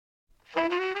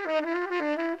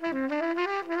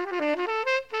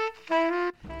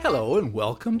Hello and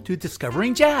welcome to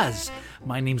Discovering Jazz.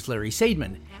 My name's Larry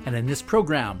Sadman, and in this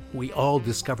program, we all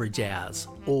discover jazz,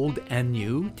 old and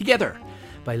new, together.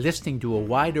 By listening to a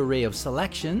wide array of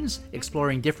selections,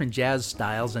 exploring different jazz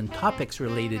styles and topics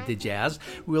related to jazz,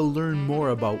 we'll learn more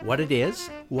about what it is,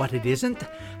 what it isn't,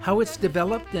 how it's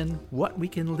developed, and what we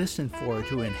can listen for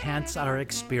to enhance our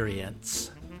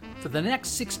experience. For the next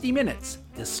 60 minutes,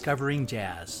 Discovering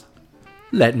Jazz.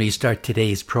 Let me start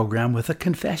today's program with a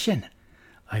confession.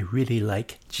 I really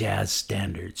like jazz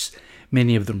standards,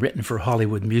 many of them written for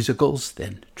Hollywood musicals,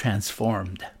 then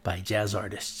transformed by jazz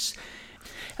artists.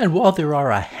 And while there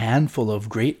are a handful of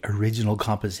great original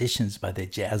compositions by the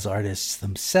jazz artists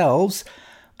themselves,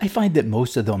 I find that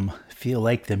most of them feel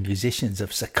like the musicians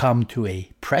have succumbed to a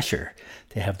pressure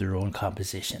to have their own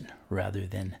composition, rather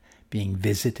than being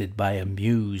visited by a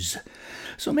muse.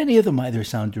 So many of them either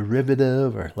sound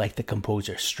derivative or like the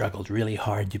composer struggled really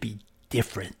hard to be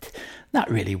different,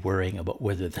 not really worrying about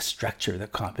whether the structure of the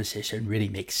composition really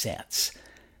makes sense.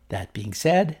 That being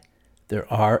said,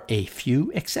 there are a few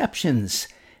exceptions,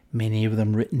 many of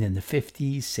them written in the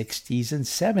 50s, 60s, and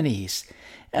 70s,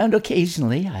 and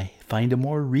occasionally I find a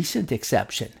more recent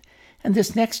exception. And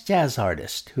this next jazz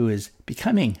artist, who is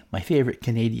becoming my favorite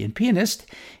Canadian pianist,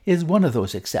 is one of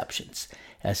those exceptions,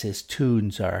 as his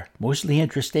tunes are mostly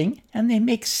interesting and they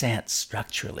make sense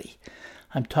structurally.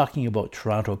 I'm talking about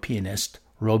Toronto pianist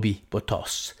Roby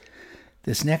Botos.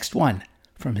 This next one,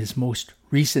 from his most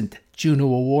recent Juno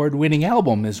Award-winning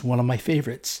album, is one of my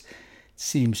favorites. It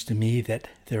seems to me that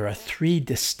there are three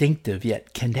distinctive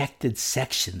yet connected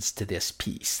sections to this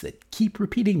piece that keep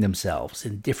repeating themselves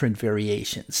in different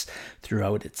variations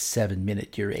throughout its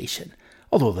 7-minute duration,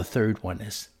 although the third one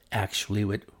is actually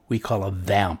what we call a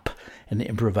vamp, an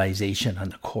improvisation on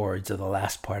the chords of the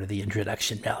last part of the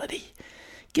introduction melody.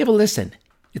 Give a listen.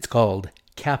 It's called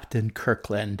Captain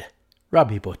Kirkland,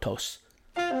 Roby Botos.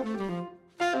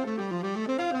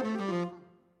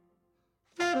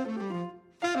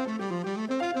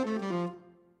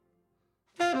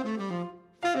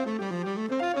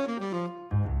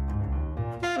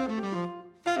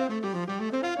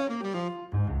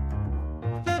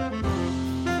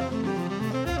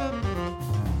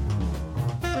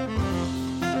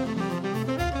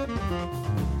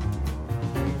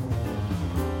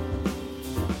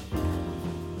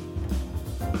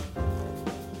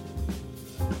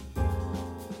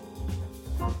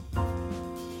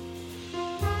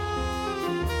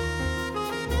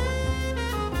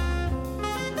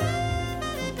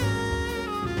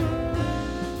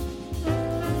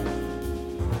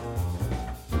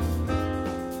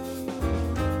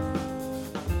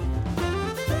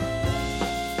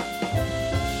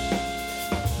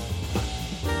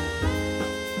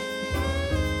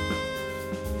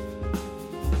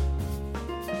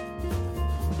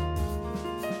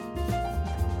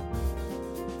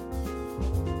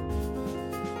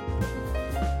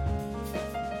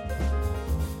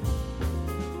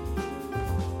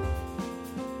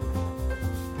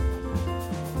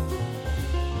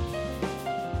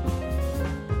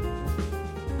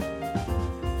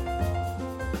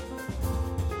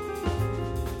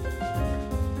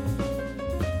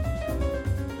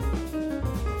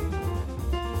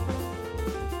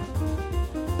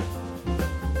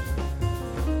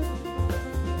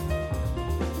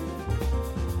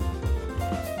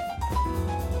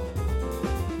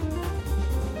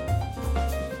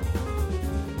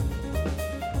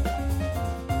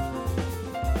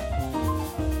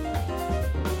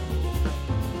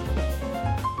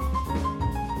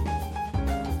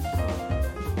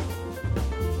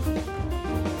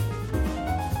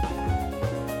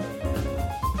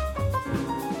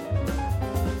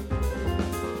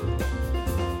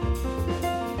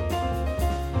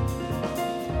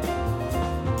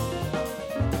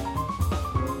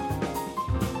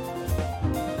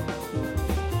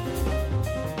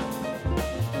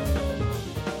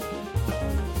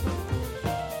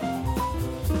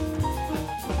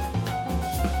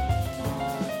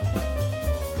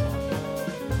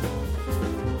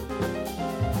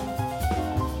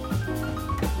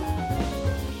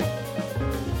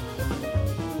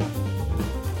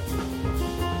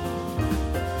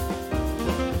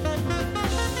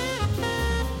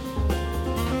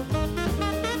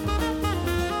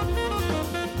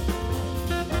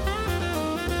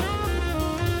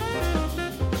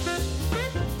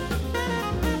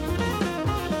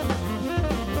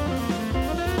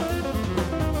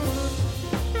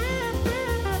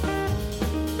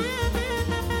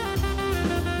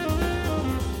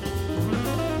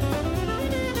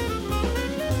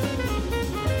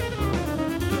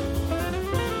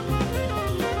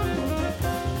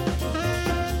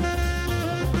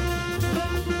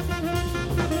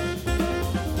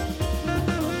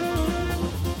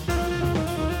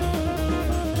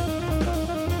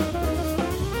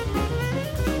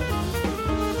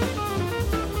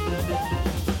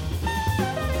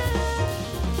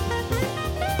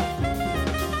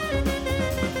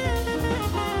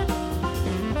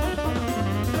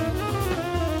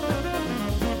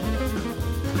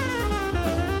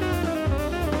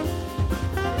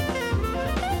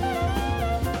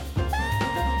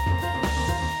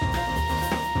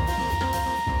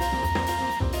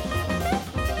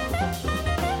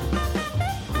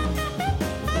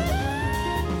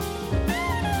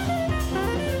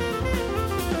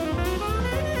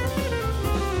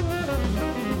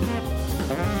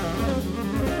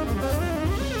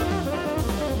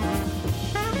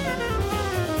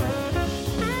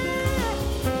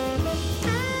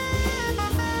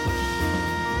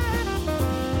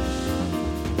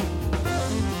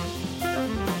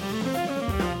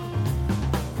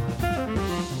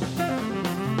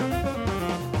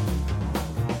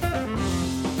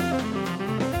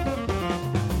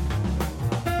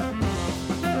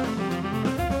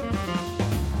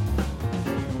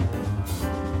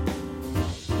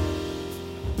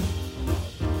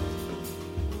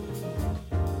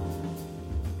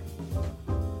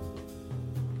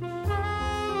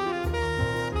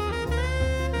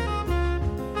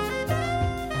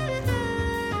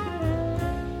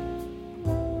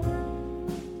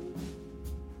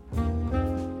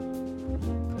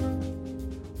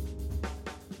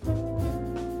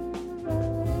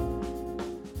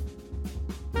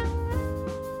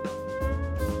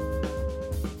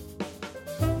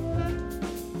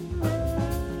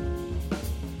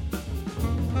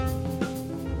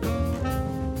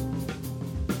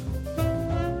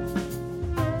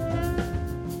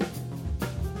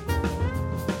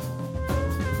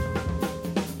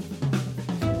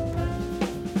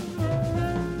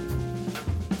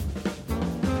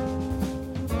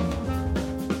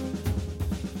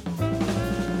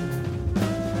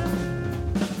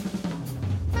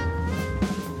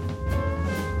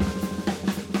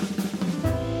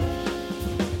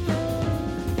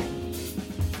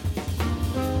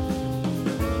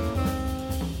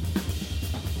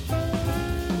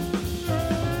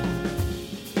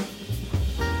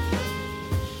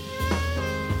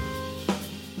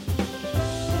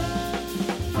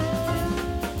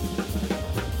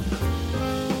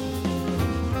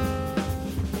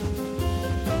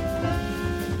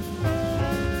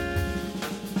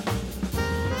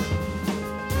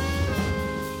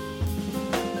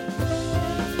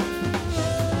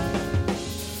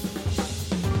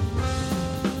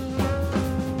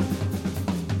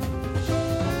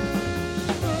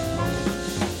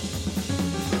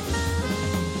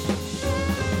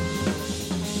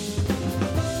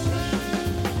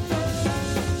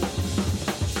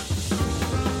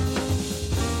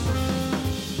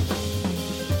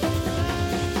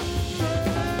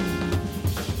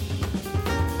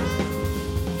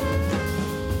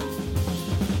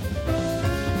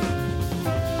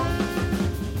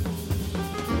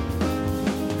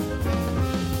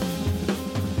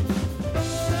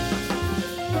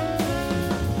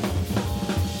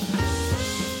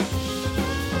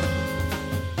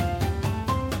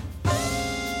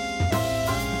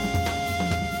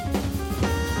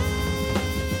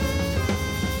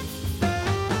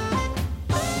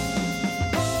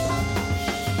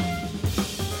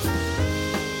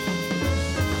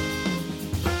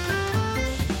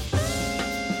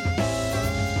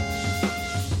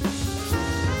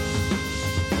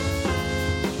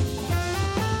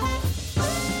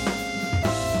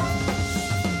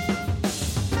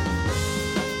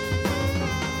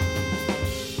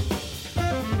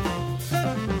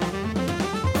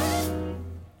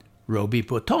 Roby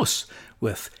Botos,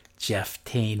 with Jeff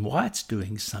Tane Watts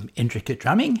doing some intricate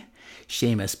drumming,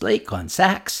 Seamus Blake on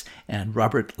sax, and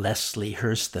Robert Leslie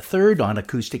Hurst III on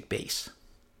acoustic bass.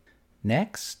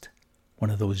 Next, one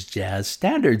of those jazz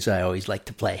standards I always like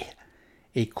to play,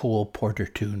 a Cole Porter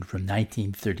tune from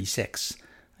 1936.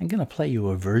 I'm going to play you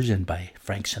a version by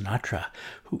Frank Sinatra,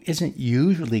 who isn't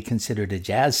usually considered a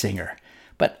jazz singer,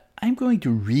 but I'm going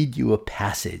to read you a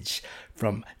passage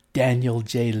from Daniel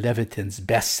J. Levitin's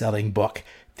best-selling book,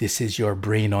 This Is Your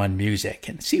Brain on Music,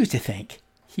 and see what you think.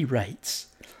 He writes,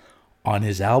 on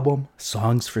his album,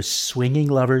 Songs for Swinging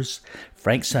Lovers,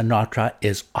 Frank Sinatra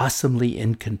is awesomely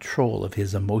in control of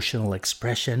his emotional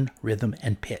expression, rhythm,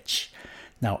 and pitch.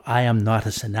 Now, I am not a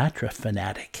Sinatra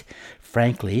fanatic.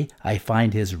 Frankly, I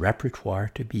find his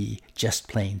repertoire to be just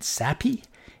plain sappy,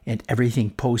 and everything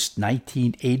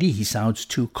post-1980 he sounds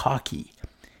too cocky.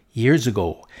 Years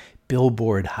ago,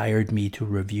 Billboard hired me to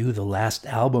review the last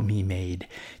album he made,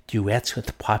 duets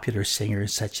with popular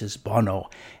singers such as Bono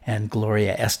and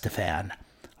Gloria Estefan.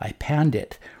 I panned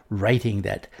it, writing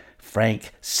that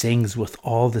Frank sings with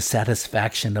all the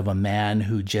satisfaction of a man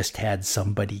who just had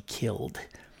somebody killed.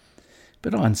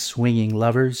 But on Swinging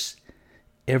Lovers,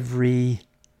 every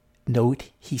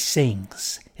note he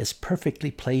sings is perfectly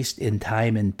placed in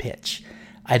time and pitch.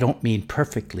 I don't mean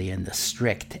perfectly in the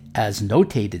strict as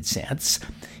notated sense.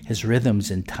 His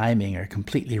rhythms and timing are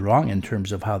completely wrong in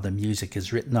terms of how the music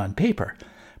is written on paper,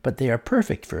 but they are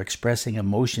perfect for expressing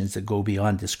emotions that go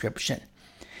beyond description.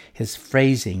 His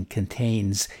phrasing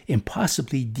contains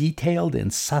impossibly detailed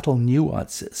and subtle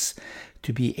nuances.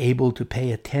 To be able to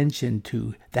pay attention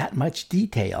to that much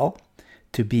detail,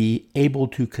 to be able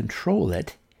to control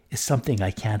it, is something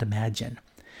I can't imagine.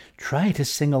 Try to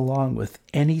sing along with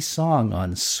any song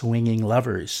on Swinging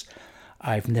Lovers.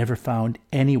 I've never found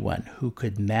anyone who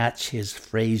could match his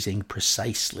phrasing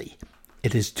precisely.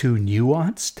 It is too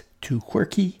nuanced, too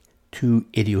quirky, too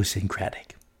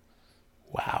idiosyncratic.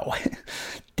 Wow.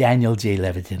 Daniel J.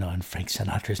 Levitin on Frank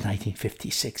Sinatra's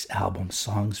 1956 album,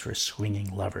 Songs for Swinging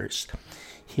Lovers.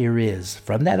 Here is,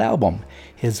 from that album,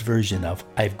 his version of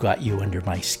I've Got You Under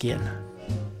My Skin.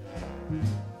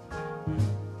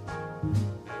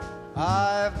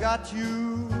 I've got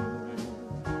you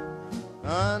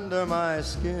under my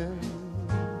skin.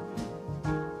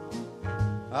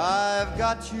 I've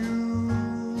got you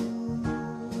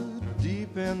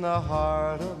deep in the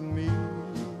heart of me,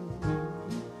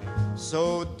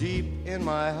 so deep in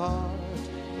my heart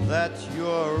that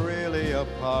you're really a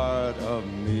part of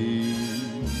me.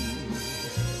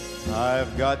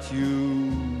 I've got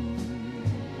you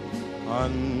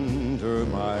under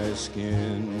my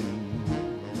skin.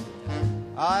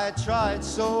 I tried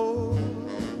so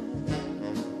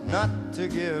not to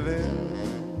give in.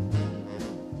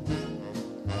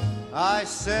 I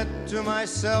said to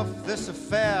myself, this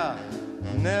affair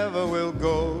never will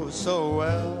go so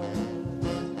well.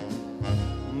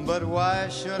 But why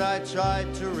should I try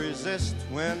to resist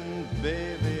when,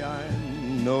 baby, I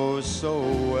know so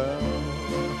well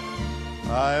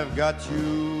I've got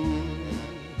you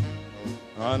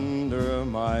under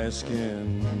my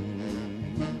skin.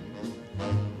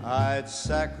 I'd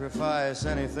sacrifice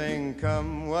anything,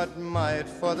 come what might,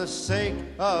 for the sake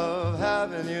of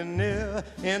having you near,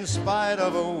 in spite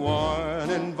of a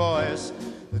warning voice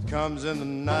that comes in the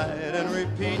night and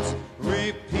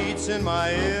repeats in my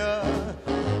ear.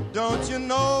 Don't you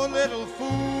know, little fool,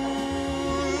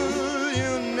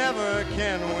 you never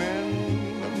can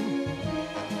win.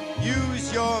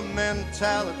 Use your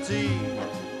mentality,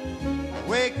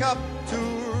 wake up to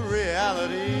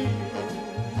reality.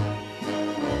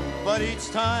 But each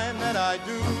time that I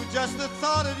do, just the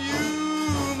thought of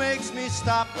you makes me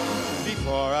stop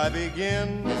before I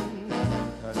begin.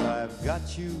 'Cause I've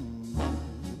got you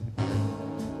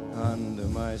under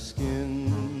my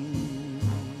skin.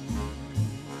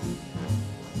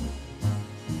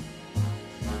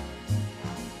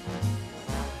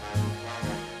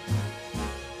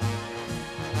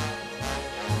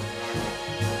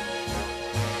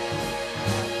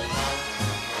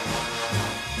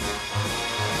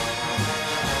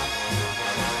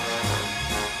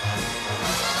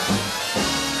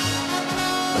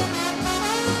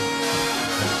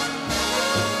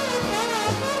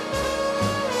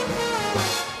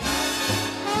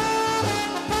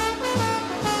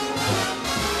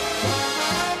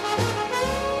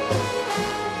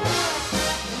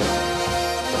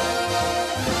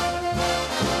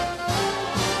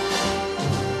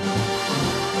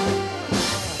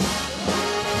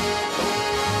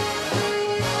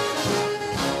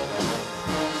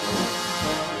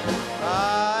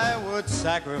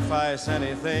 sacrifice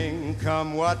anything,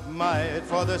 come what might,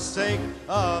 for the sake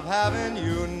of having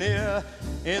you near,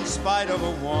 in spite of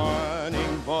a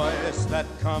warning voice that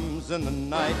comes in the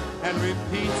night and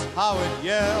repeats how it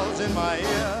yells in my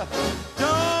ear.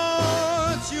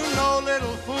 Don't you know,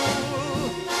 little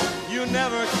fool, you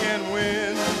never can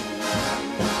win.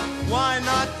 Why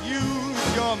not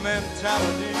use your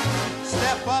mentality?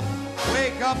 Step up,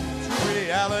 wake up to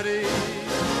reality.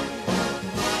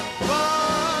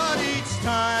 But each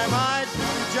time I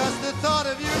do, just the thought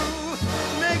of you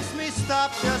makes me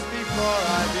stop just before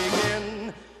I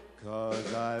begin.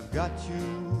 'Cause I've got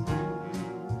you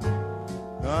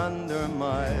under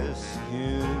my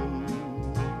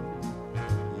skin.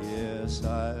 Yes,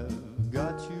 I've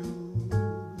got you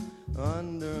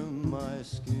under my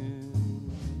skin.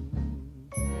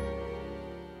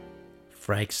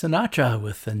 Frank Sinatra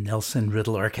with the Nelson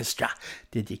Riddle Orchestra.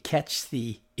 Did you catch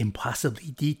the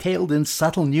impossibly detailed and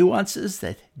subtle nuances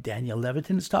that Daniel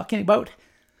Levitin is talking about?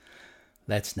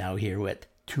 Let's now hear what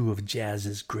two of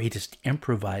jazz's greatest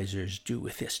improvisers do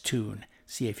with this tune.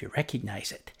 See if you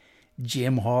recognize it.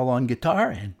 Jim Hall on guitar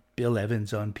and Bill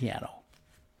Evans on piano.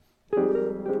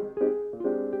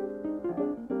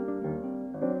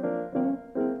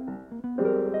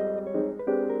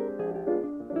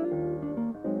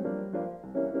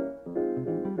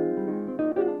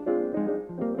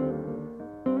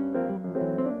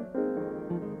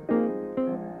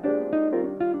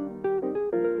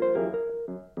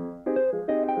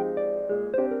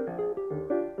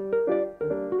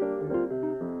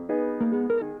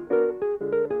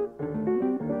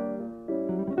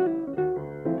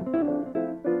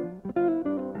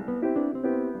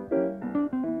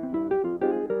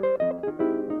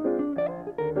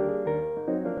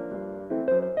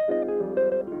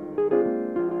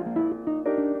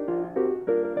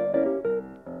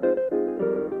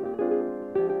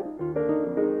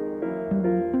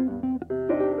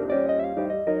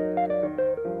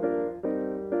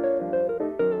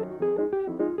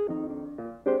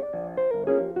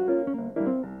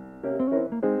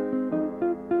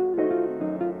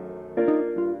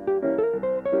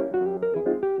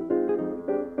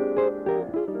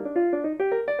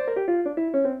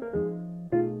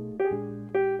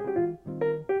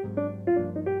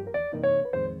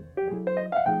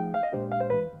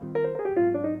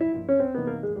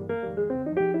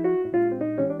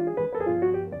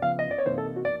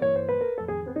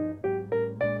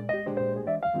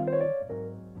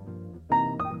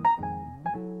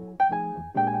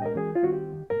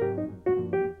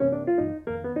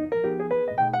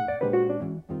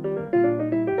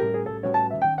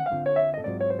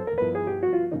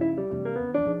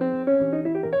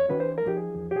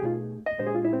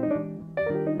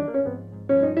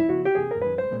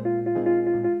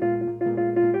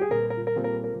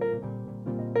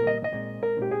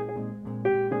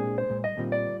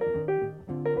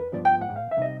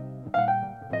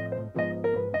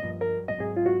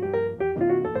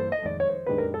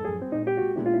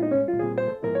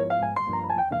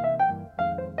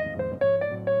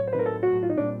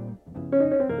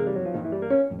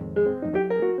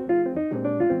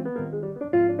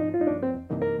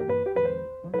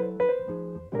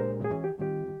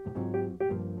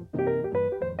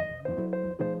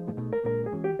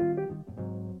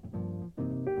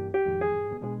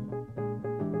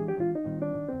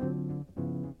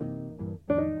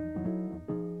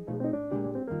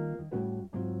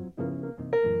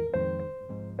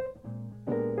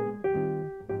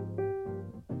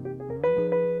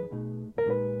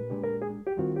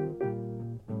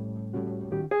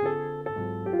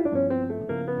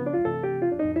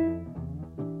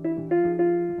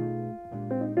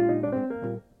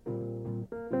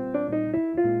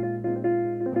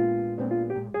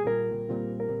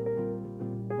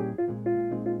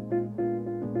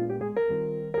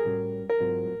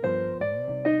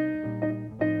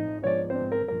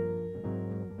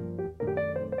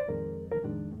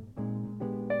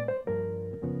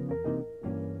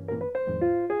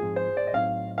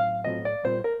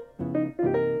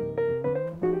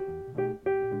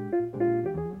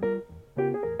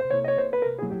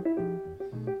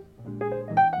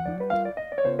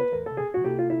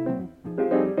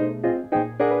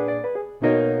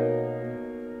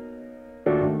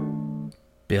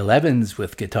 Bill Evans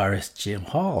with guitarist Jim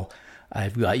Hall.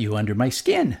 I've Got You Under My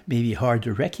Skin. Maybe hard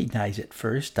to recognize at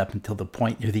first up until the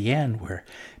point near the end where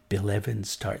Bill Evans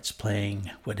starts playing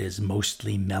what is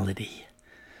mostly melody.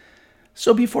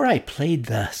 So before I played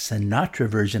the Sinatra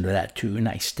version of that tune,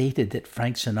 I stated that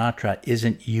Frank Sinatra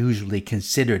isn't usually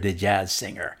considered a jazz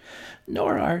singer,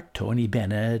 nor are Tony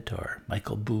Bennett or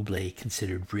Michael Bublé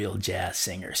considered real jazz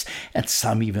singers. And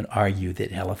some even argue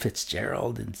that Ella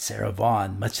Fitzgerald and Sarah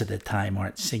Vaughan much of the time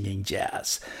aren't singing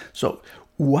jazz. So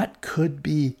what could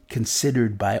be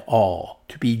considered by all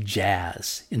to be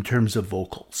jazz in terms of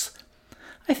vocals?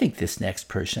 I think this next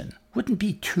person wouldn't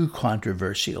be too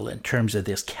controversial in terms of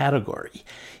this category,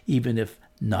 even if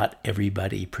not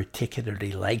everybody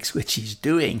particularly likes what she's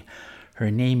doing.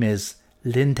 Her name is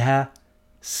Linda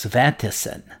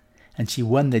Svantesson, and she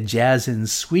won the Jazz in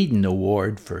Sweden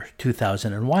Award for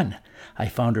 2001. I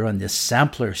found her on this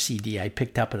sampler CD I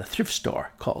picked up at a thrift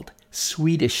store called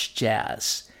Swedish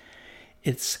Jazz.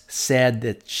 It's said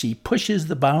that she pushes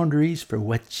the boundaries for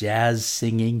what jazz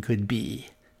singing could be.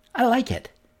 I like it.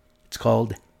 It's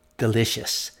called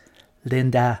Delicious.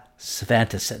 Linda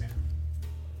Svantesson.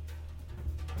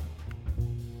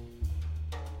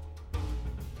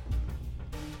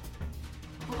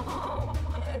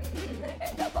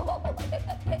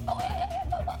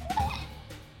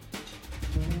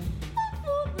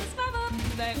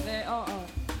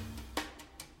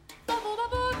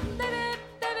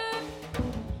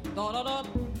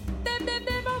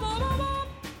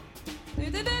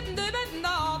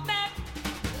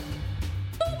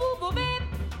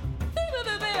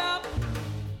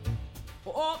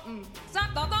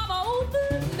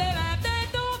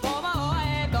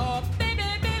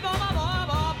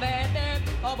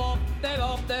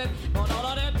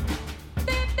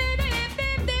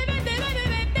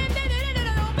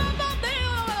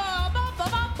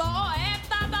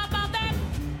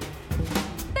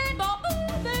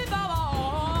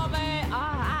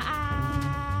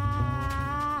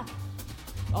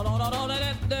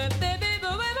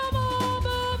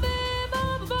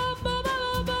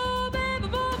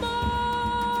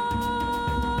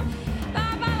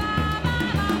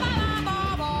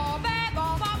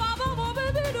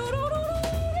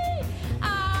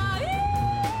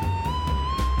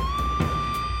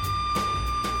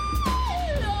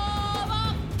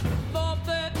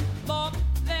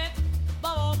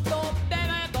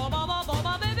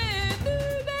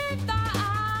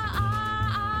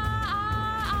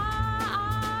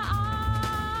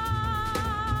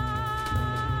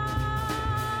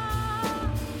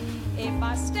 If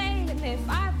I stay and if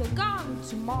I've been gone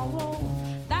tomorrow,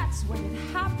 that's when it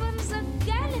happens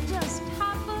again. It just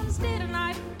happens. Didn't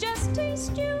I just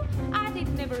taste you? I did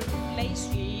never replace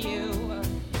you.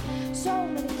 So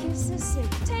many kisses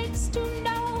it takes to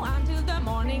know until the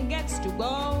morning gets to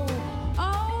go.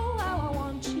 Oh, how I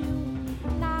want you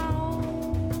now.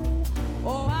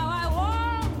 Oh, how I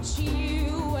want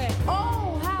you.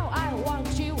 Oh, how I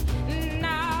want you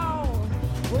now.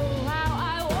 Oh, how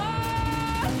I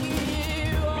want you.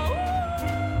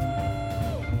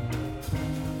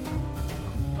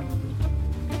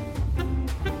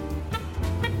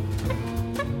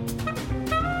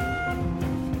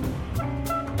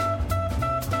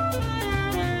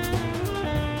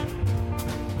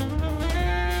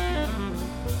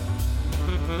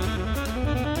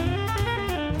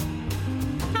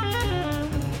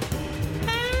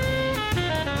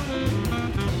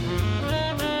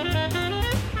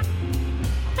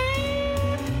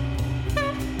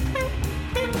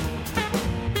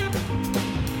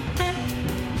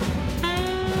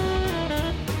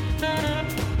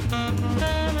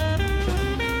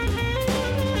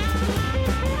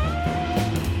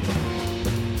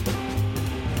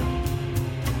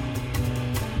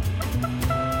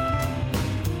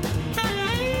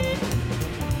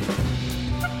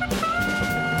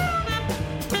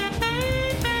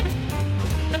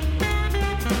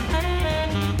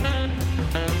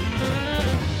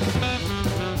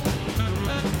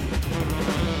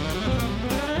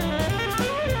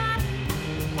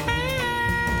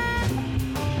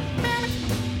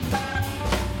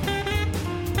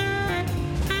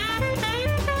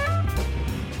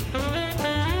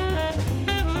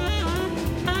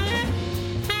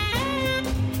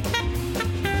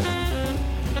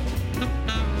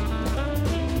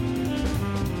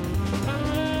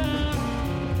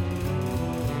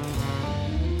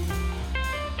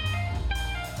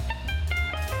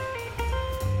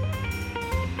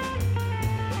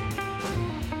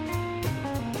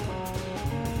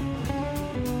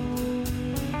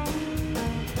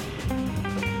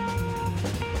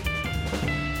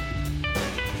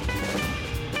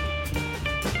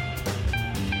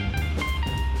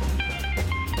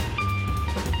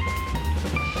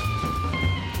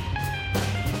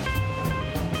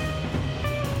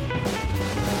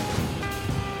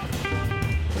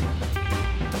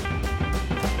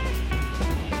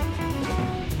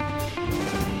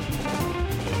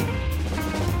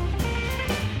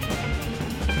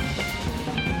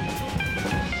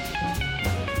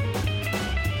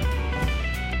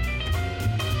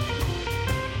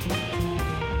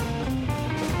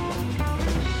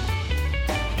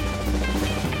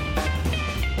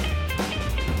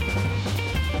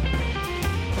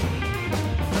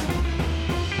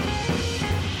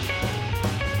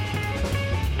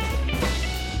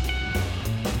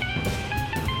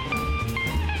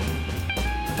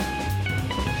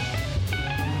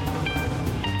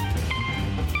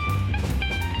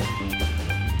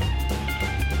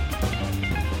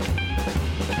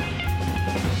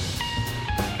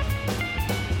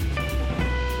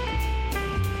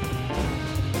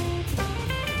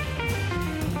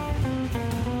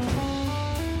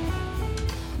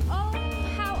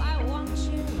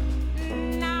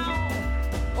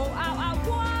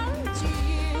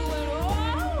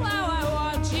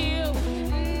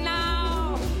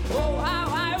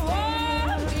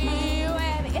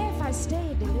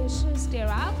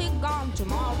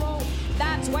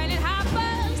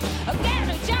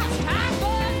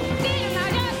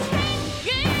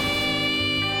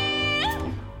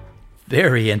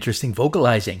 Very interesting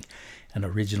vocalizing. An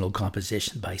original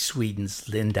composition by Sweden's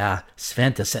Linda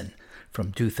Svantesson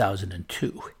from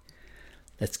 2002.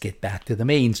 Let's get back to the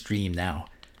mainstream now.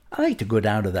 I like to go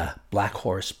down to the Black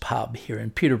Horse Pub here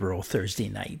in Peterborough Thursday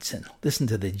nights and listen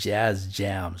to the jazz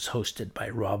jams hosted by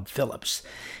Rob Phillips.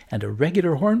 And a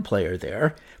regular horn player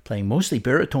there, playing mostly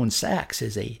baritone sax,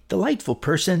 is a delightful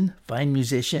person, fine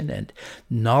musician, and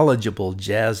knowledgeable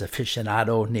jazz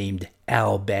aficionado named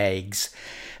Al Baggs.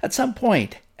 At some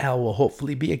point, Al will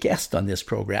hopefully be a guest on this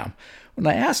program. When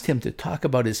I asked him to talk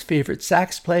about his favorite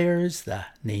sax players, the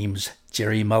names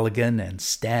Gerry Mulligan and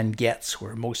Stan Getz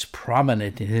were most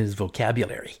prominent in his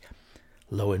vocabulary.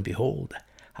 Lo and behold,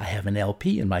 I have an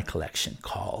LP in my collection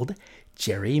called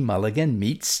Gerry Mulligan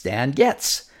Meets Stan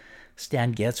Getz.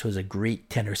 Stan Getz was a great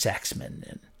tenor saxman,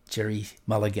 and Gerry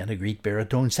Mulligan a great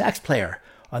baritone sax player.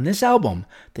 On this album,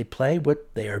 they play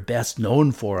what they are best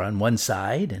known for on one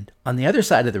side, and on the other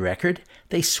side of the record,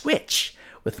 they switch,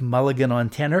 with Mulligan on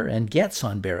tenor and Getz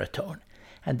on baritone.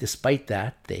 And despite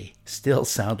that, they still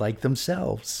sound like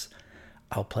themselves.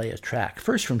 I'll play a track,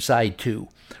 first from side 2,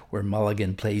 where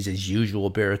Mulligan plays his usual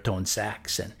baritone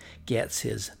sax and Getz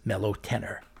his mellow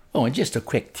tenor. Oh, and just a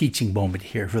quick teaching moment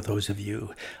here for those of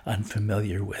you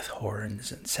unfamiliar with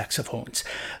horns and saxophones.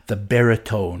 The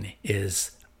baritone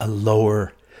is a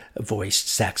lower voiced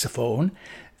saxophone.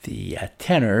 The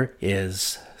tenor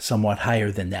is somewhat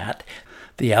higher than that.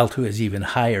 The alto is even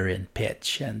higher in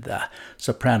pitch, and the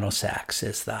soprano sax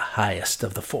is the highest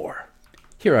of the 4.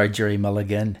 Here are Gerry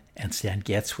Mulligan and Stan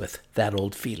Getz with That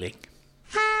Old Feeling.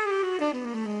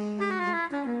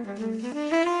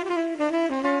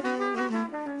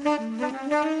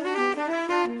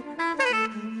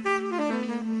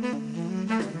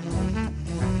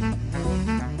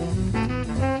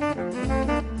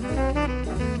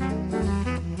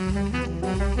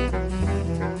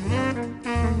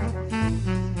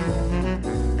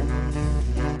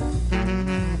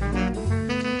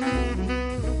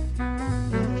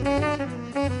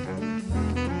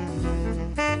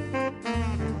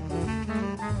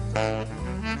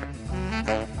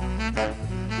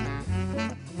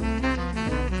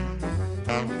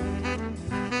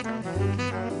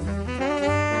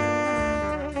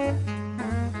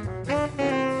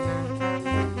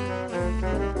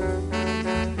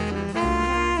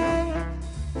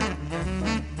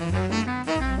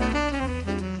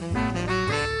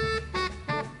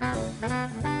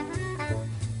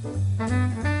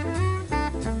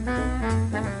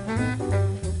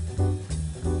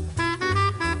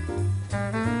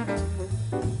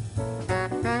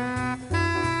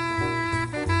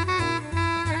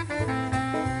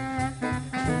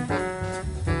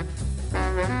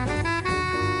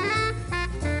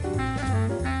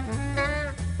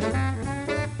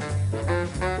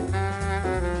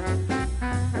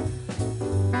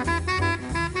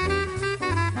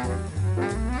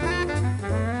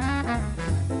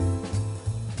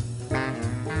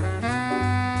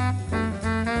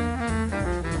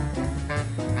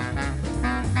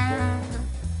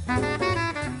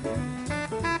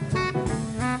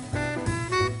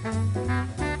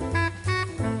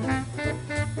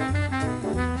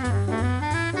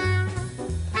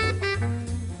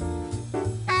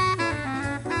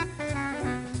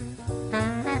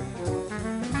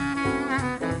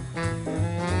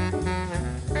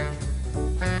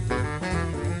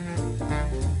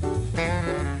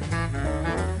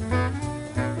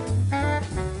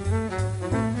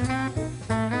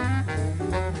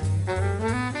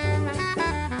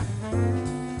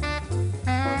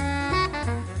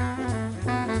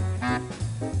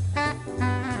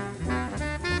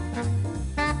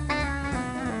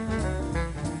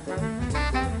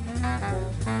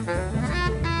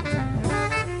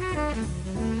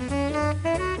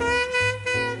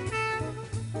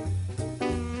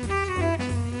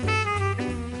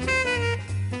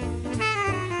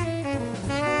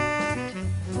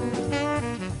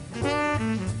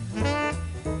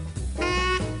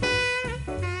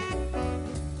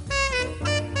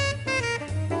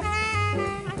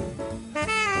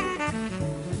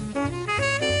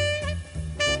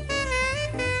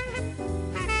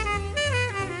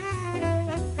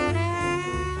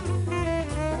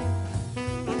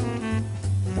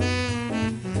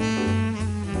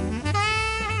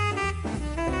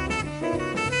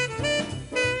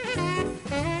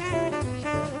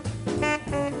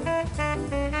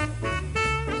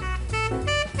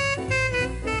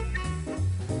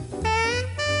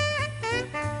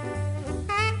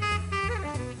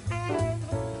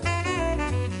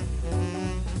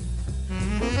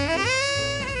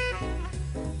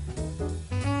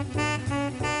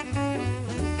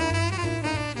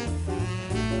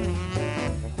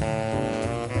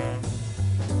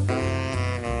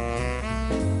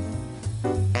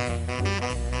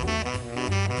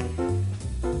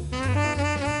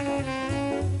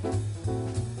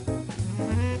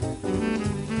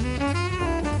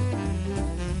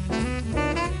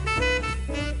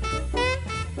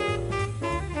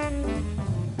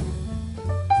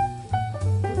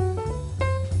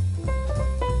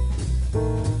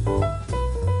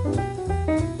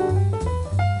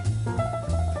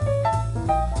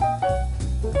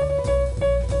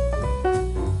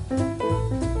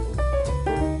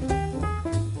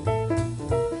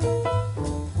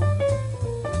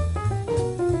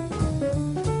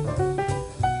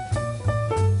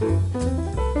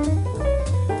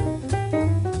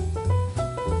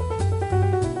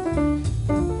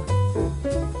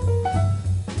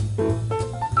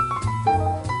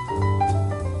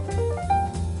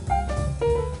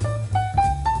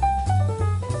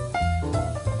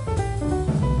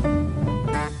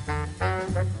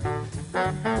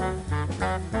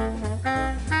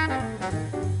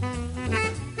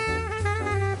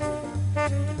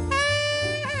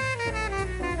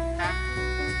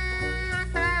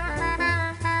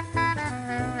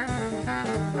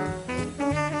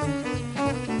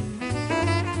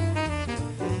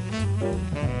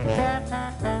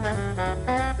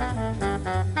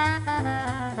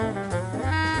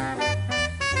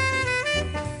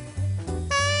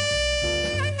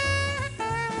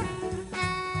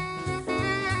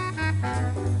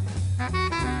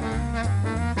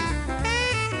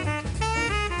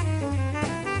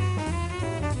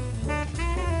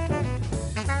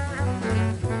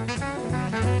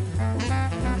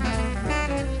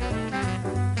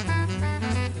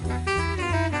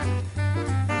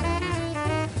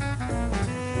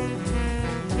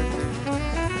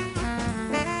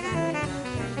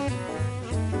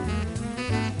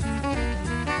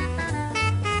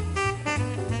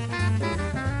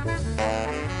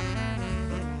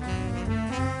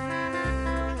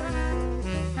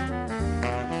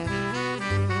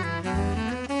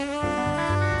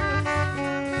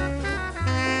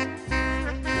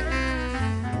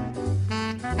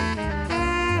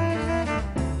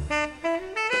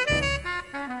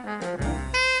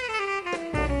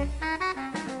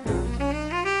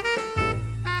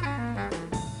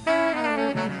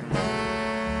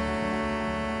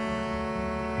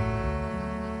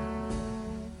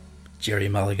 Gerry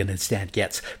Mulligan and Stan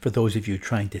Getz. For those of you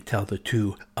trying to tell the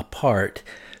two apart,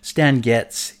 Stan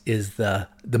Getz is the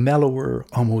mellower,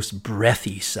 almost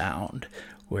breathy sound,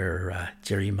 where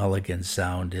Gerry Mulligan's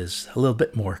sound is a little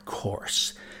bit more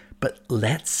coarse. But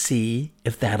let's see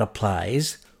if that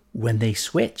applies when they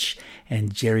switch.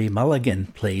 And Gerry Mulligan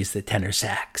plays the tenor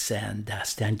sax, and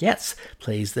Stan Getz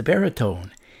plays the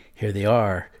baritone. Here they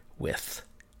are with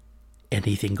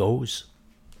Anything Goes.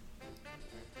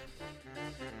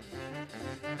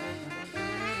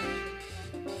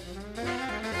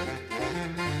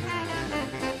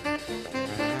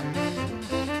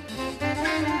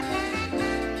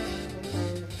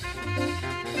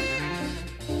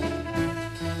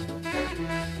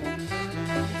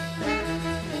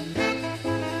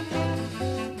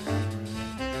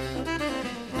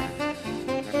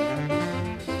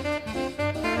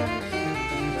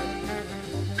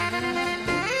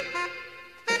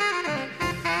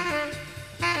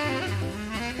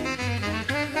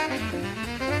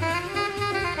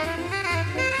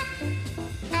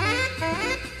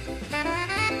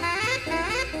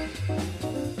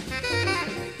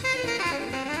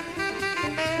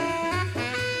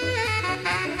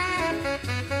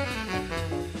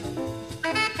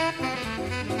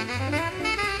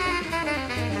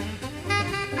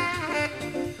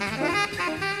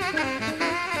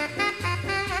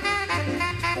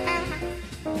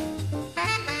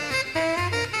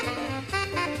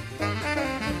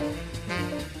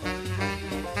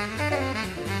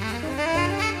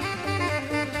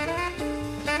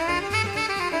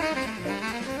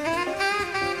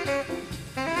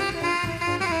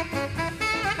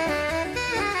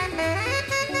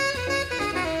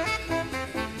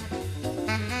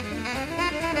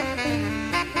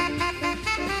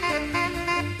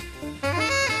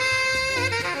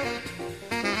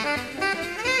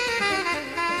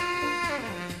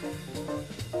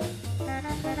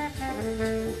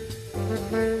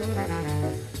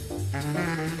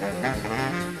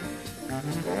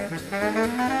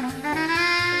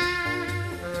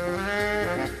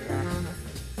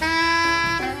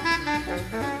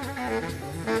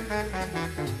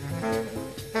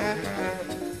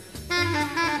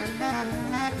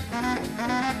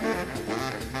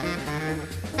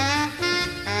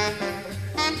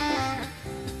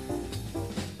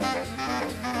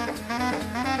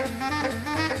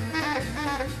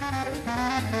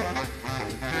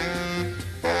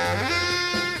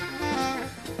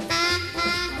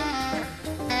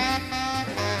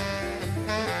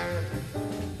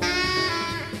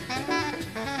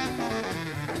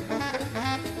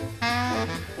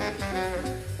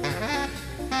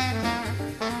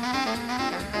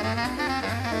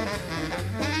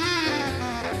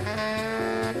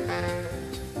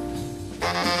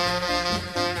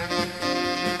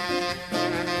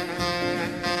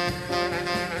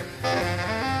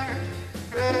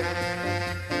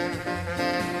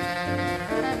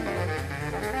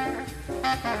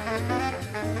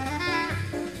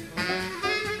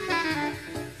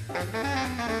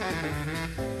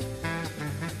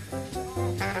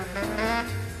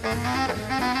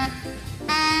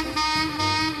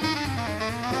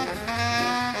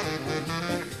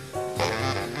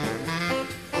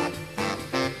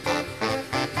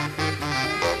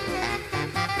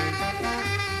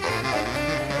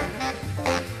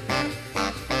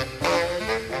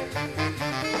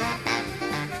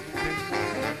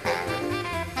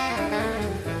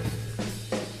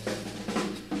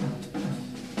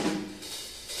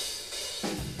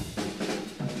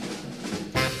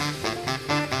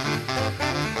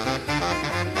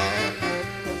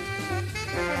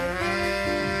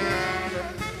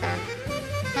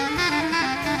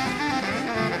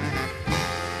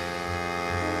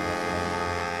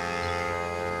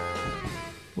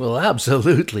 Well,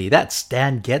 absolutely. That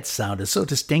Stan Getz sound is so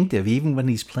distinctive, even when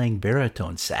he's playing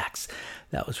baritone sax.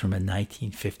 That was from a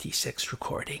 1956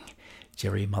 recording.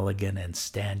 Gerry Mulligan and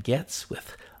Stan Getz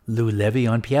with Lou Levy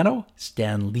on piano,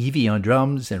 Stan Levy on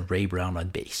drums, and Ray Brown on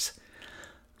bass.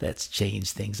 Let's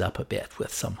change things up a bit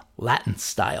with some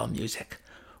Latin-style music.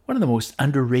 One of the most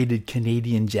underrated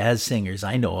Canadian jazz singers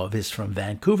I know of is from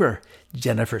Vancouver,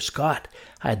 Jennifer Scott.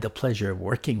 I had the pleasure of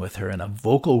working with her in a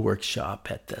vocal workshop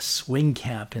at the Swing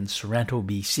Camp in Sorrento,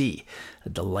 BC. A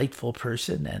delightful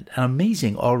person and an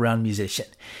amazing all-round musician.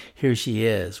 Here she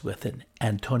is with an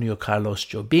Antonio Carlos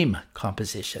Jobim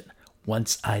composition,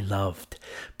 Once I Loved.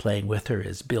 Playing with her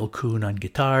is Bill Kuhn on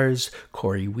guitars,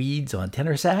 Corey Weeds on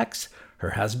tenor sax,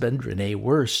 her husband Renee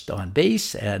Wurst on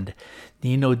bass, and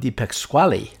Nino Di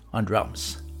Pasquale on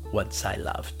drums. Once I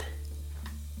Loved.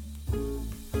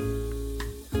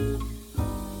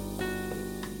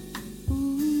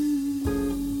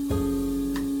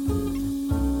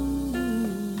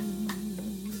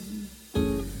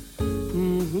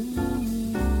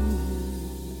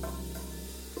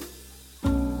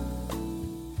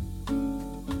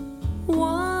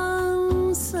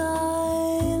 Once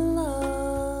I loved,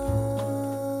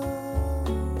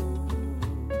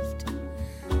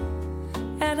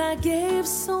 and I gave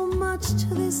so much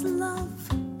to this love.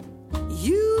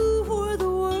 You were the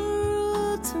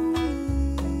world to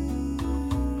me.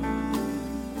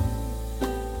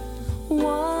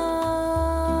 Once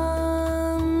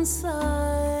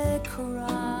I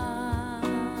cried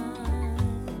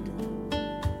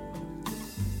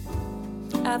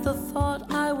at the thought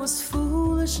I was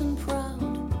foolish and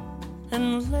proud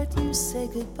and let you say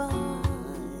goodbye.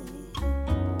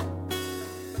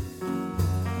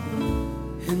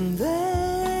 And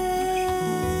then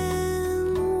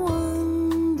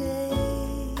one day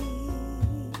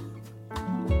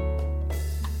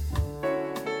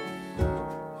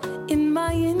in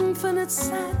my infinite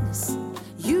sadness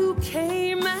you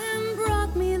came and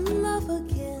brought me love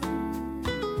again.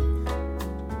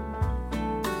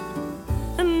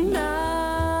 And now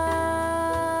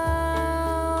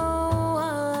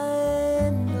I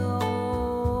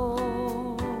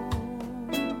know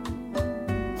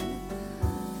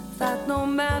that no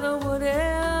matter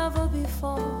whatever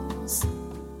befalls,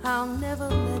 I'll never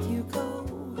let you go.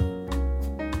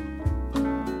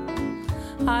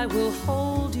 I will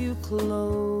hold you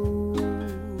close.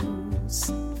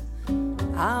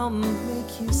 I'll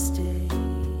make you stay.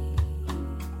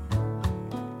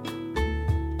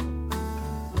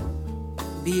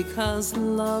 Because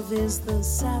love is the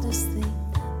saddest thing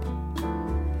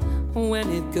when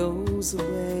it goes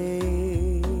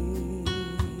away.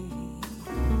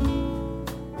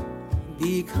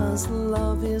 Because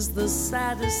love is the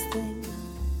saddest thing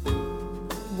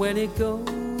when it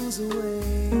goes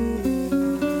away.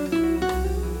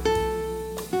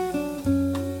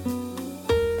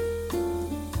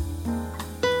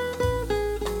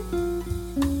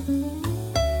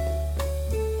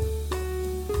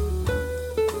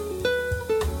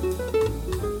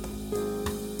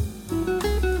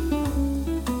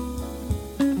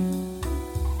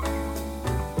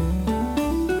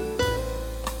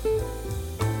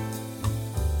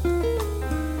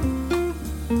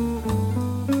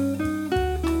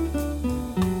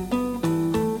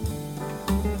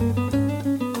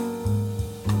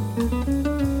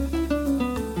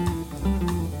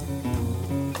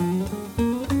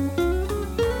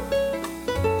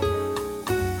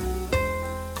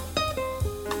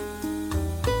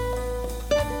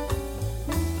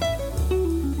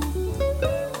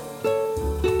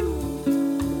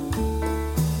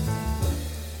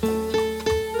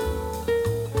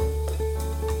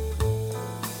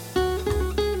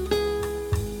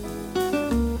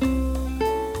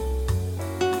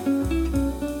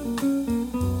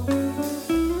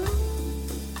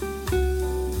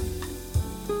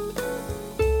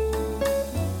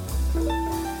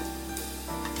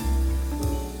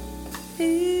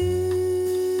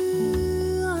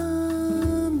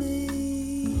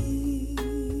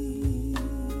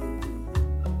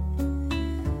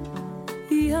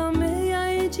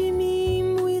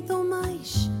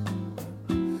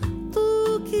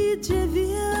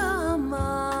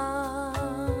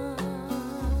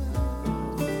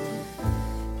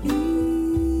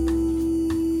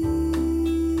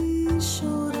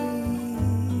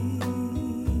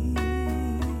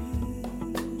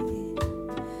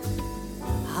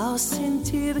 Ao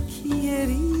sentir que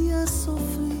iria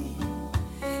sofrer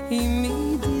e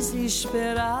me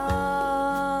desesperar,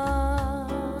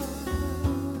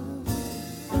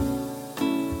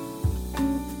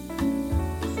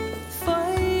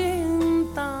 foi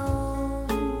então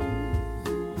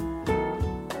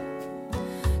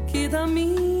que da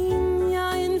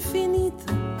minha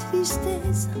infinita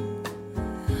tristeza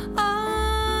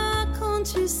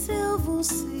aconteceu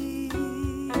você.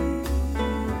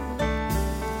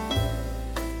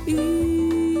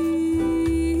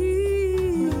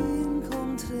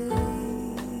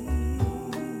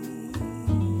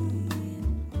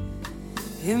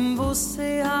 Em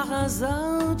você a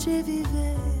razão de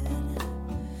viver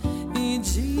e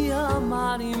de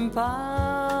amar em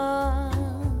paz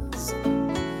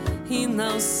e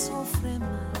não sofrer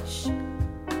mais,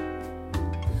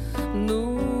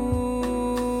 nunca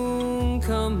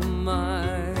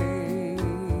mais.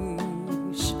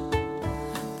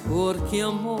 Porque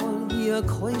amor é a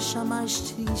coisa mais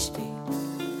triste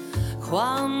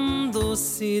quando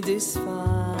se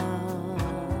desfaz.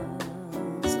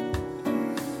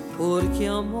 Porque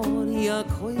amor é a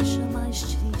coisa mais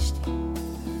triste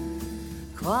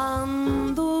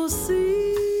quando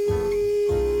se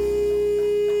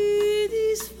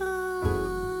desfaz.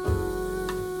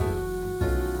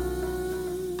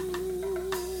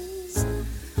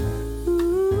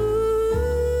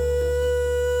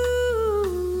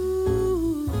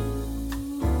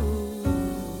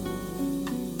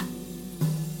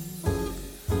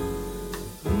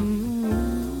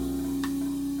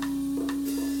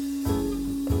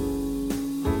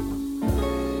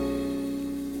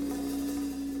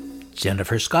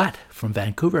 Jennifer Scott from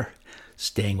Vancouver.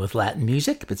 Staying with Latin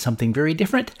music, but something very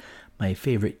different. My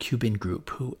favorite Cuban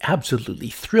group, who absolutely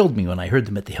thrilled me when I heard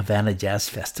them at the Havana Jazz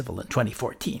Festival in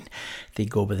 2014. They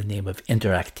go by the name of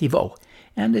Interactivo,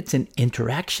 and it's an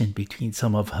interaction between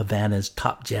some of Havana's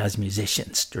top jazz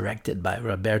musicians, directed by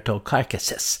Roberto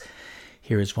Carcases.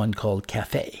 Here is one called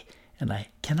Café, and I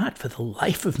cannot for the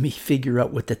life of me figure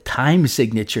out what the time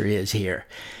signature is here,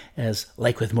 as,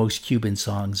 like with most Cuban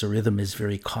songs, the rhythm is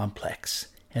very complex,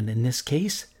 and in this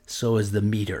case, so is the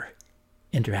meter.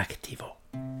 Interactivo.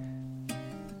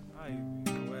 Ay,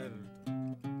 Roberto.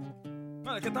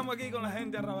 Bueno, es que estamos aquí con la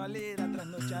gente arrabalera,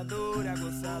 trasnochadora,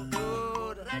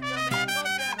 gozadora.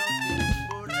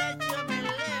 Borracho me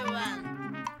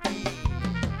levanto.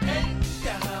 Gente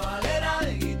arrabalera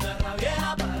de guitarra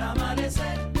vieja para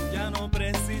amanecer. Ya no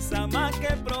precisa más que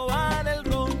probar el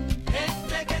ron.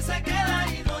 Gente que se queda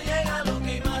y no llega a lo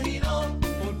que imaginó.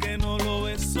 Porque no lo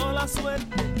besó la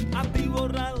suerte. A ti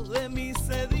borrado de mi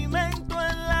sedimento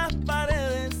en las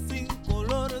paredes sin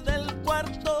color del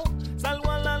cuarto. Salgo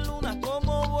a la luna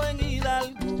como buen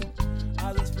hidalgo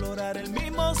a desflorar el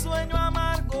mismo sueño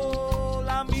amargo.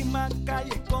 La misma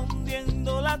calle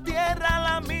escondiendo la tierra,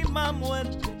 la misma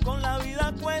muerte con la vida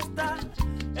a cuesta.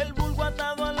 El vulgo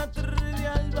atado a la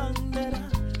trivial bandera.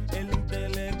 El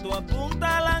intelecto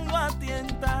apuntalando a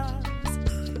tientas.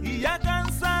 Y ya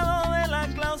cansado de la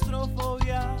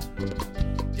claustrofobia,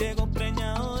 llego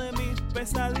preñado de mis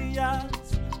pesadillas,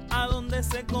 a donde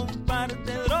se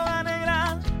comparte droga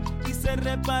negra y se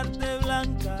reparte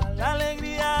blanca la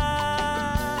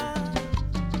alegría.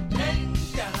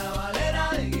 Gente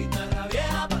arrabalera de guitarra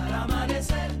vieja para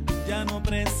amanecer. Ya no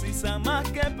precisa más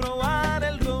que probar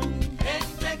el ron.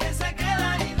 Gente que se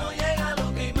queda y no llega a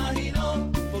lo que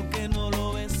imaginó, porque no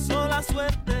lo besó la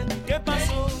suerte. ¿Qué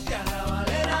pasó? Gente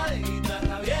arrabalera de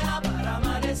guitarra vieja para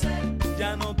amanecer.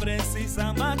 Ya no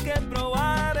precisa más que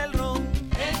probar el ron.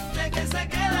 Gente que se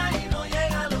queda y no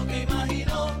llega a lo que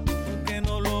imaginó, porque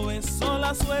no lo besó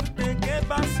la suerte. ¿Qué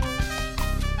pasó?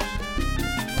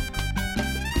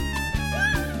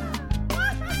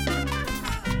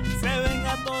 Se ven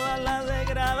a todas las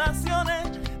degradaciones,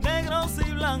 negros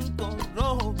y blancos,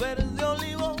 rojos, verdes,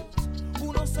 olivos.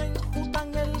 Unos se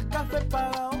enjutan el café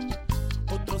pagado,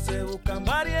 otros se buscan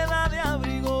variedad de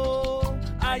abrigo.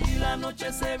 Allí la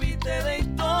noche se viste de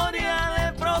historia,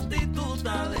 de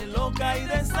prostituta, de loca y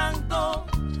de santo,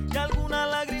 y alguna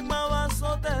lágrima va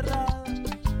soterrada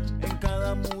en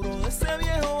cada muro de ese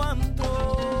viejo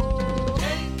antro.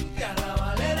 Gente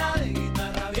arrabalera de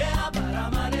guitarra vieja para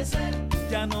amanecer.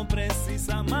 Ya no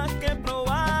precisa más que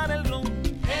probar el ron.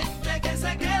 Gente que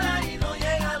se queda y no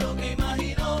llega a lo que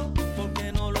imaginó,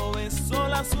 porque no lo besó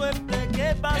la suerte.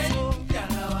 ¿Qué pasó? Gente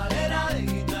arrabalera de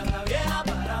guitarra vieja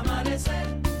para amanecer.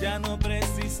 Ya no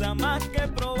precisa más que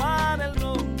probar el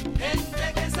ron.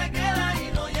 Gente que se queda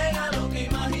y no llega a lo que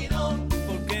imaginó,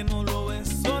 porque no lo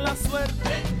besó la suerte.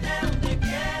 Vente donde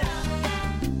quiera.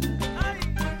 Ay,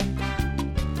 caray,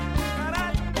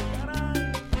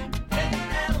 caray.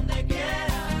 Vente donde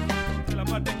quiera. Es la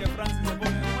parte en que Francis se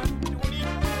pone bonito,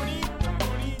 bonito,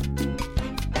 bonito.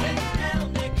 Vente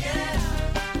donde quiera.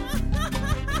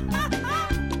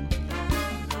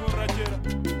 Qué borrachera.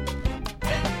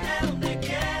 Vente donde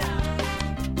quiera.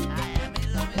 Ay, a mí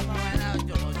lo mismo me da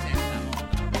 880,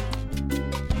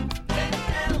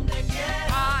 Vente donde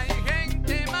quiera. Hay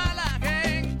gente mala,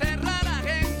 gente rara,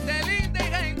 gente linda y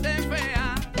gente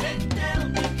fea. Vente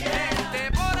donde quiera.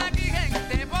 Gente por aquí,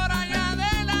 gente por allá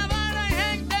de La Habana y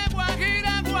gente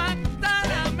guajira,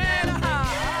 guantanamera.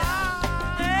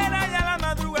 Era ya la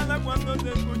madrugada cuando te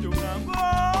escucho un amor.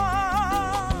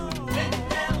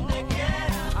 Vente donde quiera.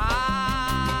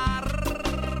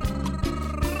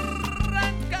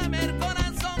 Arráncame el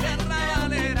corazón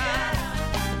arrabalera.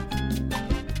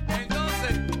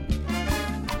 Entonces,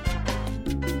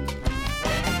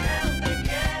 Donde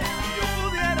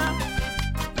quiera.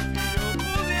 Si yo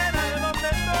pudiera, de donde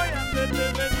estoy antes de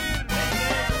venir.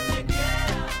 Donde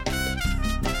quiera.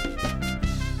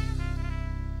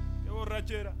 Qué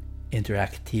borrachera.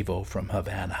 Interactivo from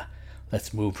Havana.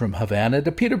 Let's move from Havana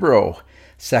to Peterborough.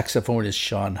 Saxophonist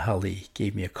Sean Hulley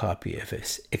gave me a copy of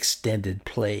his extended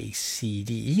play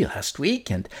CD last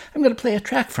week, and I'm going to play a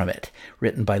track from it,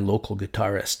 written by local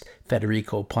guitarist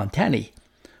Federico Pontani,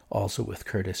 also with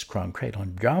Curtis Cronkite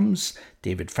on drums,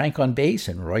 David Frank on bass,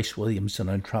 and Royce Williamson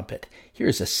on trumpet.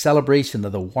 Here's a celebration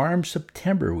of the warm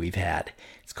September we've had.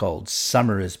 It's called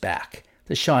Summer is Back,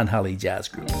 the Sean Hulley Jazz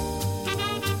Group.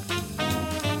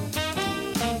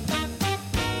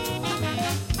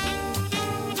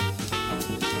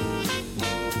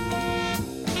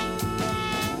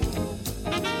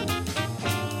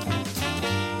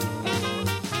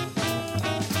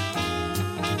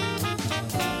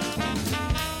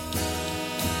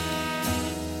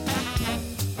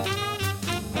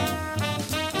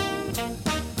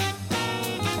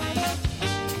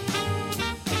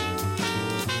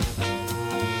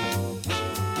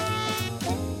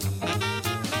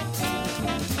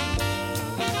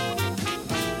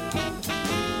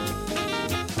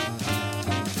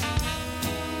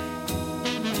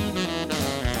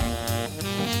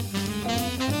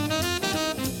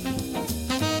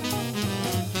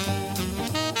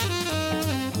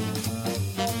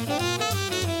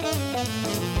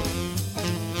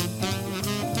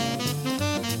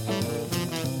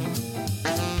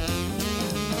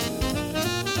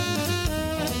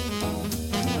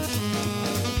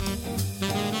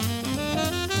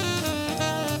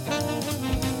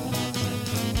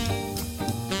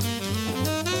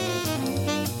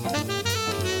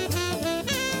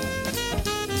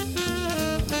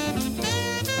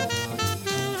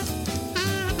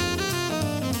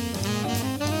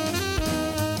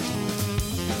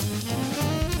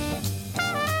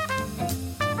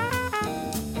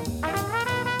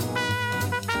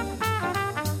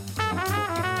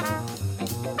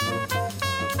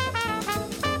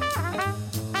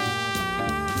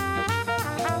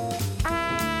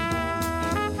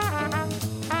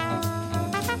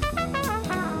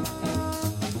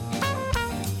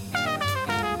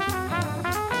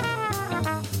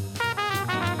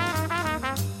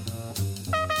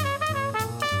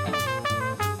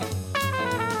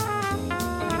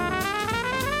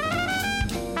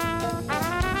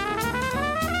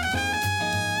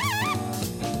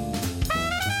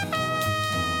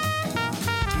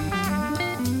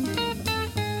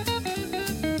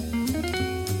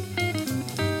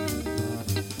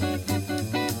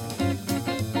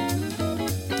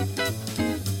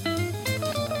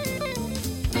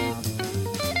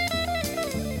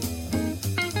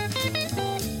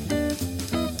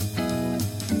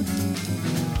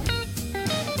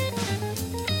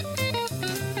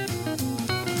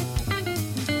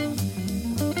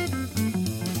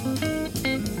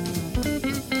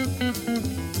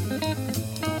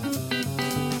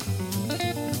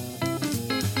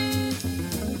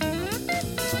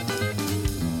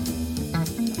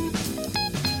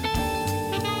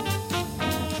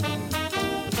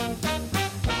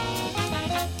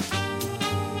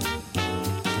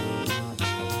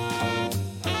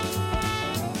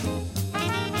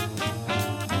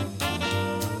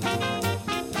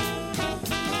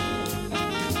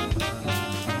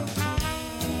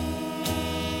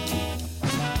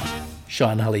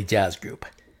 Sean Hulley Jazz Group.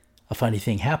 A funny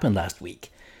thing happened last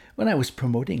week. When I was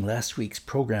promoting last week's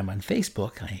program on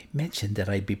Facebook, I mentioned that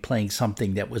I'd be playing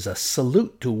something that was a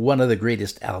salute to one of the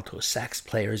greatest alto sax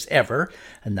players ever,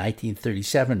 a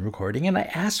 1937 recording, and I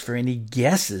asked for any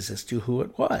guesses as to who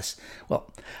it was.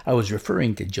 Well, I was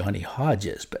referring to Johnny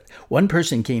Hodges, but one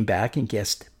person came back and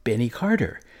guessed Benny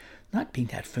Carter. Not being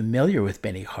that familiar with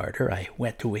Benny Carter, I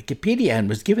went to Wikipedia and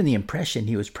was given the impression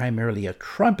he was primarily a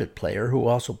trumpet player who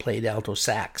also played alto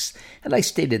sax, and I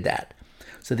stated that.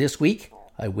 So this week,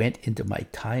 I went into my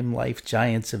Time Life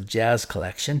Giants of Jazz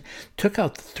collection, took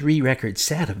out the 3-record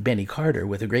set of Benny Carter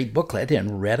with a great booklet,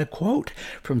 and read a quote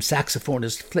from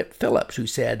saxophonist Flip Phillips, who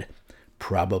said,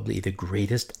 "Probably the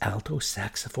greatest alto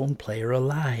saxophone player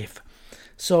alive."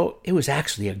 So it was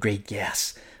actually a great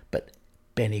guess, but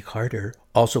Benny Carter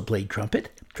also played trumpet,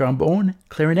 trombone,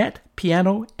 clarinet,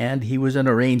 piano, and he was an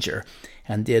arranger,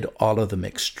 and did all of them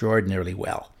extraordinarily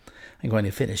well. I'm going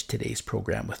to finish today's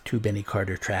program with 2 Benny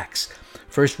Carter tracks.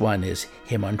 First one is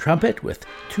him on trumpet with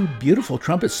 2 beautiful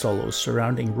trumpet solos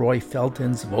surrounding Roy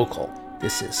Felton's vocal.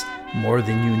 This is More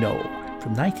Than You Know.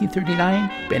 From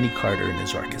 1939, Benny Carter and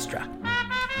his orchestra.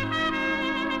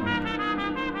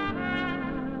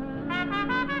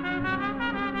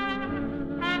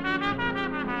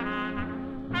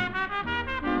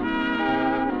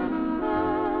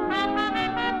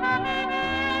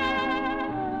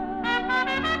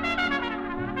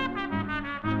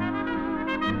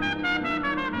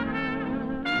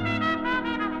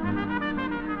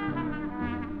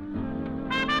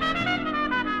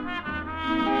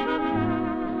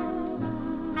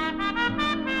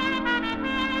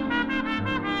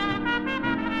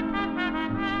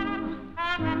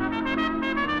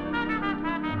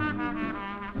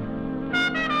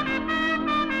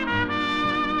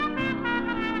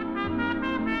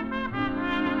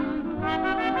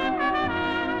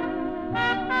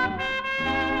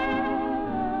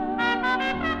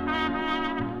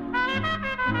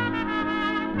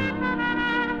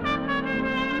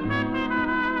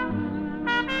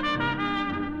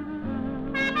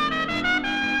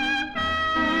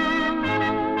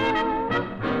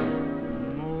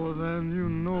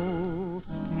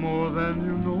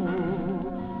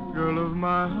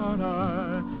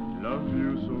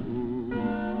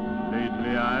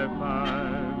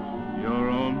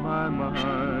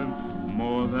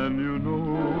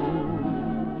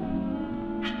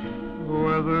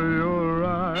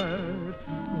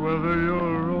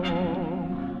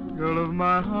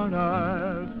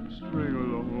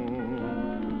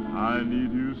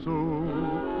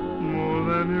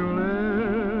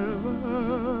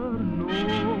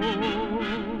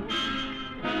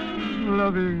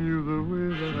 Loving you the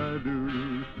way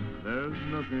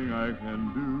nothing I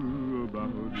can do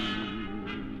about it.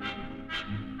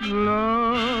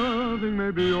 Loving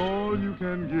may be all you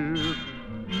can give,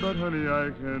 but honey, I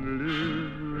can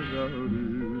live without it.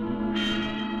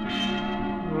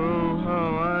 Oh,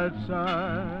 how I'd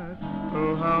sigh,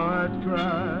 oh, how I'd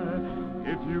cry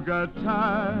if you got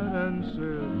tired and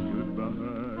said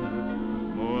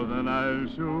goodbye. More than I'll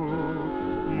show,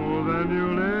 more than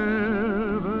you'll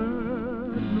ever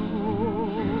know.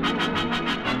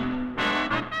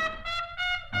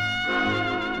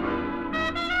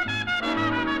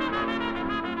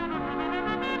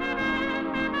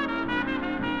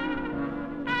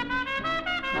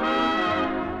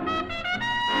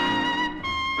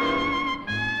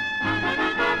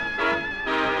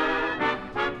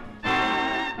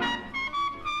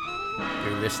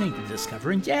 Listening to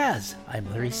Discovering Jazz. I'm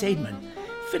Larry Sadman,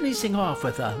 finishing off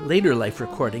with a later life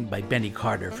recording by Benny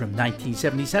Carter from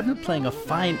 1977, playing a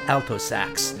fine alto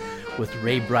sax, with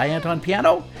Ray Bryant on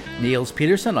piano, Niels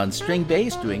Peterson on string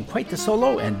bass doing quite the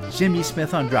solo, and Jimmy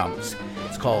Smith on drums.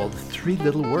 It's called Three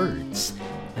Little Words,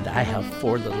 and I have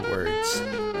 4 little words.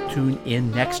 Tune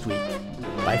in next week.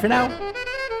 Bye for now.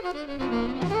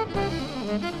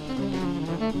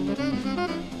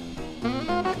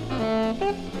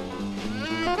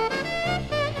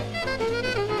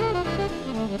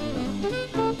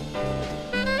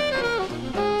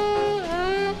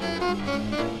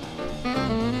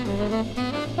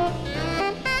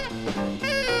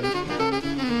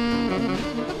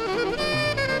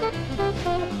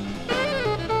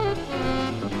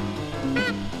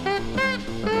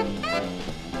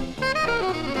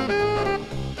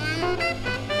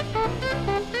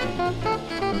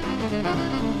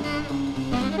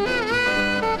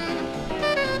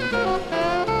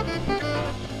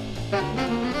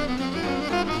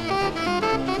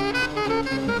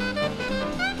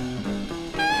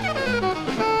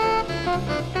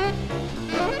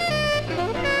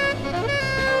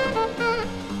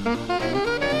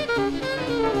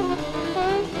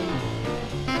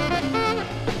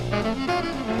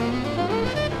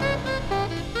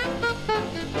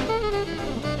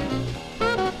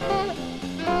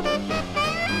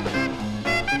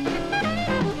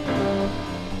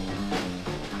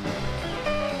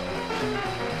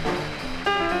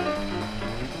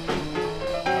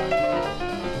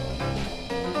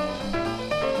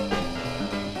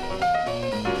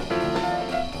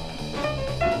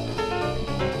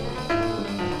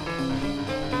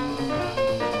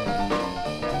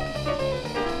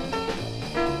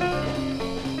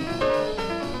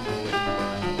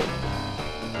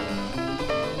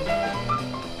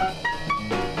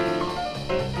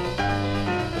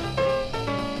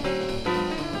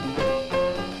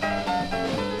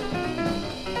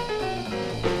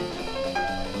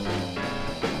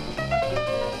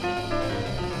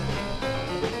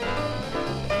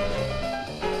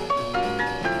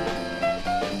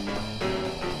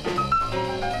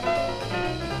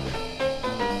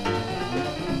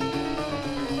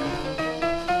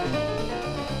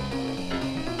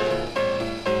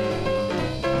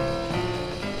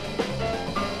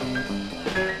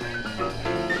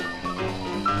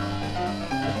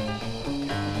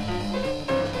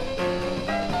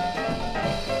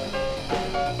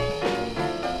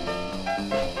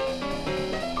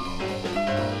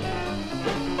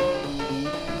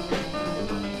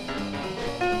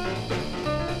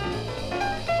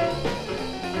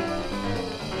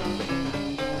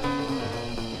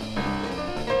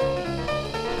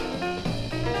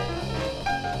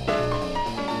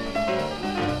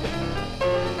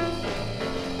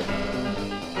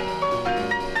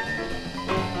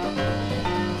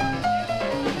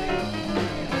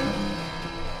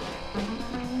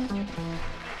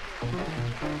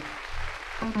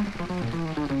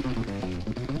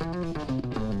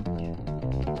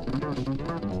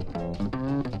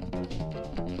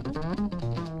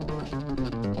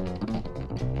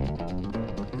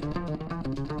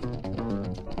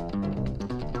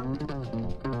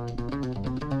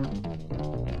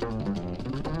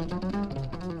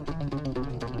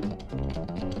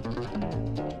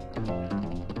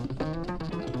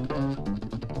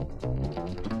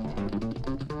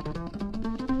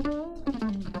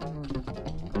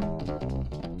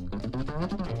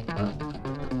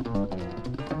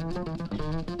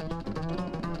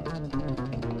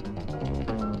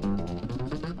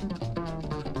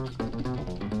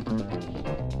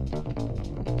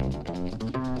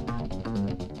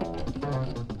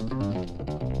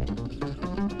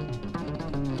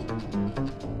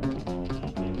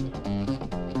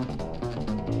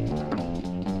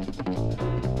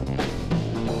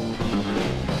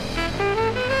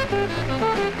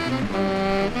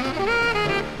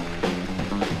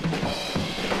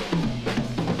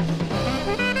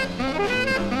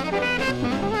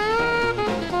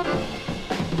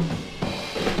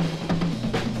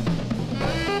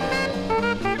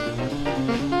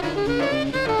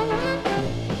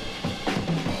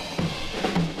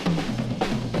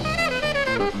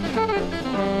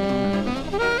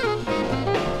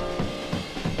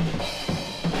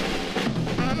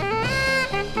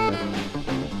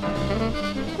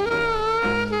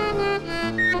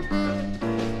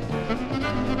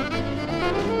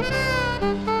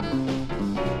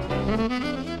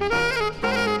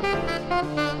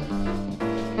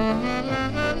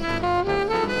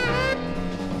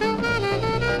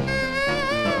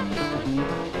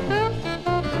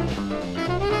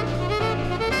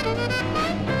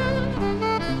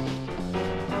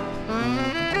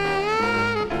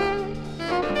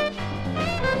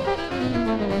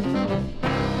 Thank you.